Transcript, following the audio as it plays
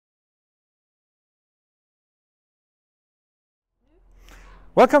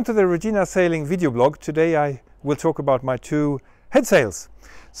Welcome to the Regina Sailing video blog. Today I will talk about my two head sails.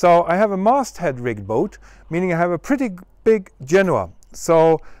 So I have a masthead rigged boat, meaning I have a pretty big Genoa.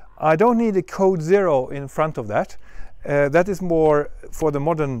 So I don't need a code 0 in front of that. That is more for the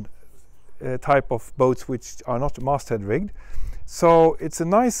modern type of boats which are not masthead rigged. So it's a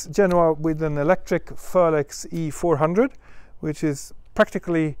nice Genoa with an electric Furlex E400, which is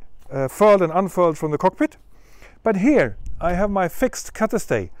practically furled and unfurled from the cockpit. But here I have my fixed cutter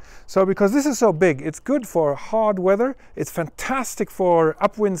stay. So because this is so big, it's good for hard weather. It's fantastic for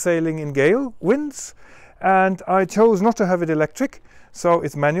upwind sailing in gale winds. And I chose not to have it electric. So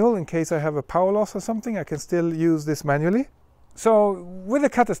it's manual. In case I have a power loss or something, I can still use this manually. So with a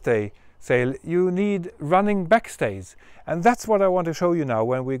cutter stay sail, you need running backstays. And that's what I want to show you now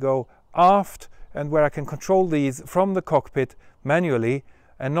when we go aft, and where I can control these from the cockpit manually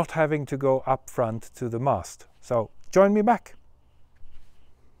and not having to go up front to the mast. So join me back.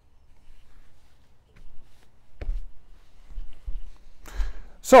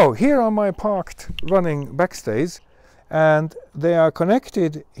 So here are my parked running backstays, and they are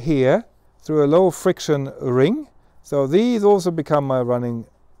connected here through a low friction ring. So these also become my running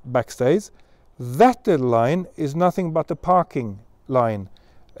backstays. That little line is nothing but a parking line,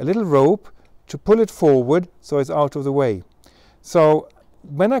 a little rope to pull it forward so it's out of the way. So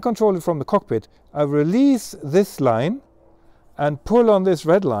when I control it from the cockpit, I release this line and pull on this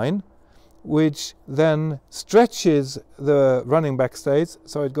red line, which then stretches the running backstays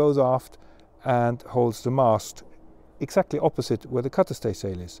so it goes aft and holds the mast exactly opposite where the cutter stay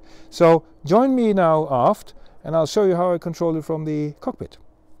sail is. So join me now aft and I'll show you how I control it from the cockpit.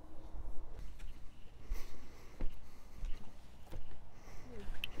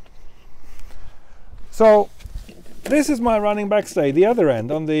 So this is my running backstay, the other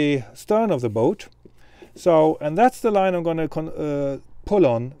end on the stern of the boat. So, and that's the line I'm going to pull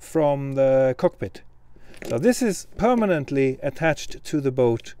on from the cockpit. So this is permanently attached to the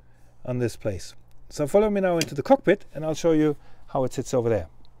boat on this place. So follow me now into the cockpit and I'll show you how it sits over there.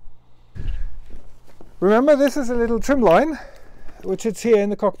 Remember, this is a little trim line which sits here in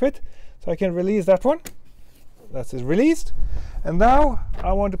the cockpit. So I can release that one. That is released. And now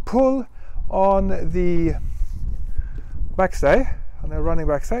I want to pull on the backstay, on the running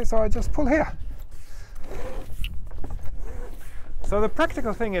backstay, so I just pull here. So the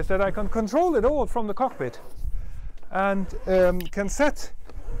practical thing is that I can control it all from the cockpit and can set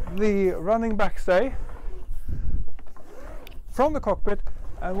the running backstay from the cockpit,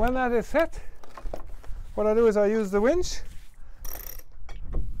 and when that is set, what I do is I use the winch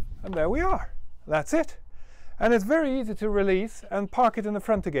and there we are. That's it. And it's very easy to release and park it in the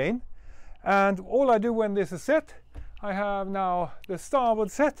front again. And all I do when this is set, I have now the starboard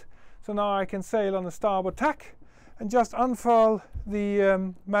set, so now I can sail on the starboard tack and just unfurl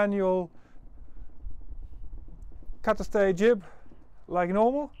the manual cutter stay jib like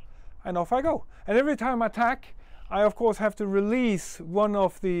normal, and off I go. And every time I tack, I of course have to release one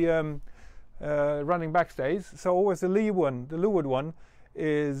of the running backstays, so always the leeward one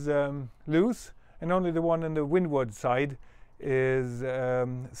is loose, and only the one on the windward side is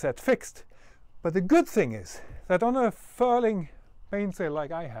set fixed. But the good thing is that on a furling mainsail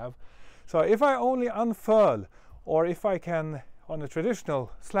like I have, so if I only unfurl, or if I can on a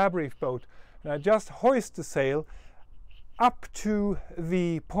traditional slab reef boat, and I just hoist the sail up to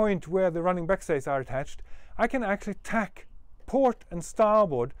the point where the running backstays are attached, I can actually tack port and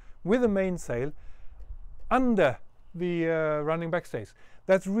starboard with the mainsail under the running backstays.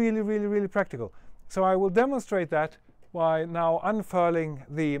 That's really practical. So I will demonstrate that by now unfurling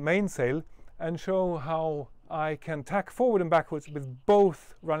the mainsail and show how I can tack forward and backwards with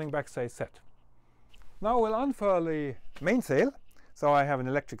both running backstays set. Now we'll unfurl the mainsail. So I have an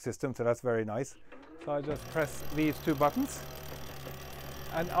electric system, so that's very nice. So I just press these two buttons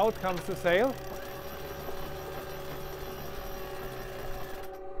and out comes the sail.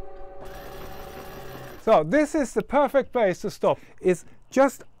 So this is the perfect place to stop. It's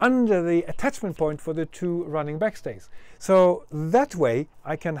just under the attachment point for the two running backstays. So that way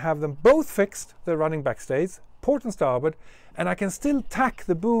I can have them both fixed, the running backstays, port and starboard, and I can still tack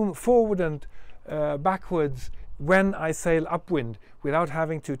the boom forward and backwards when I sail upwind without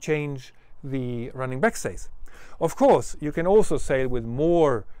having to change the running backstays. Of course, you can also sail with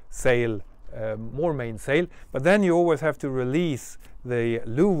more sail, more mainsail, but then you always have to release the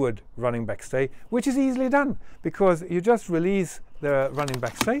leeward running backstay, which is easily done because you just release the running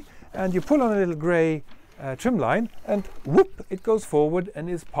backstay and you pull on a little grey trim line and whoop, it goes forward and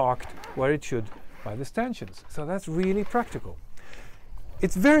is parked where it should by the stanchions. So that's really practical.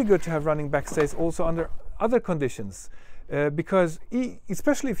 It's very good to have running backstays also under other conditions. because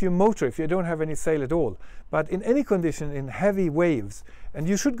especially if you motor, if you don't have any sail at all, but in any condition, in heavy waves, and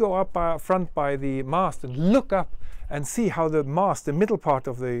you should go up front by the mast and look up and see how the mast, the middle part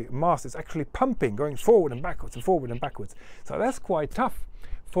of the mast, is actually pumping, going forward and backwards and forward and backwards. So that's quite tough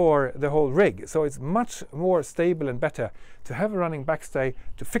for the whole rig. So it's much more stable and better to have a running backstay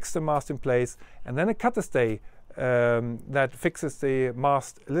to fix the mast in place, and then a cutter stay that fixes the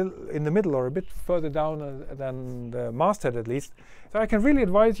mast a little in the middle or a bit further down than the masthead at least. So I can really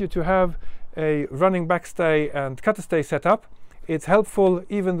advise you to have a running backstay and cutter stay set up. It's helpful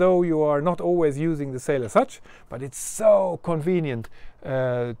even though you are not always using the sail as such, but it's so convenient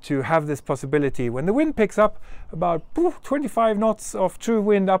to have this possibility. When the wind picks up about 25 knots of true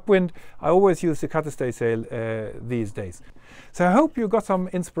wind, upwind, I always use the cutter stay sail these days. So I hope you got some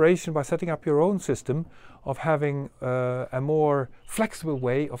inspiration by setting up your own system of having a more flexible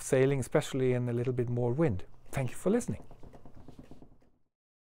way of sailing, especially in a little bit more wind. Thank you for listening.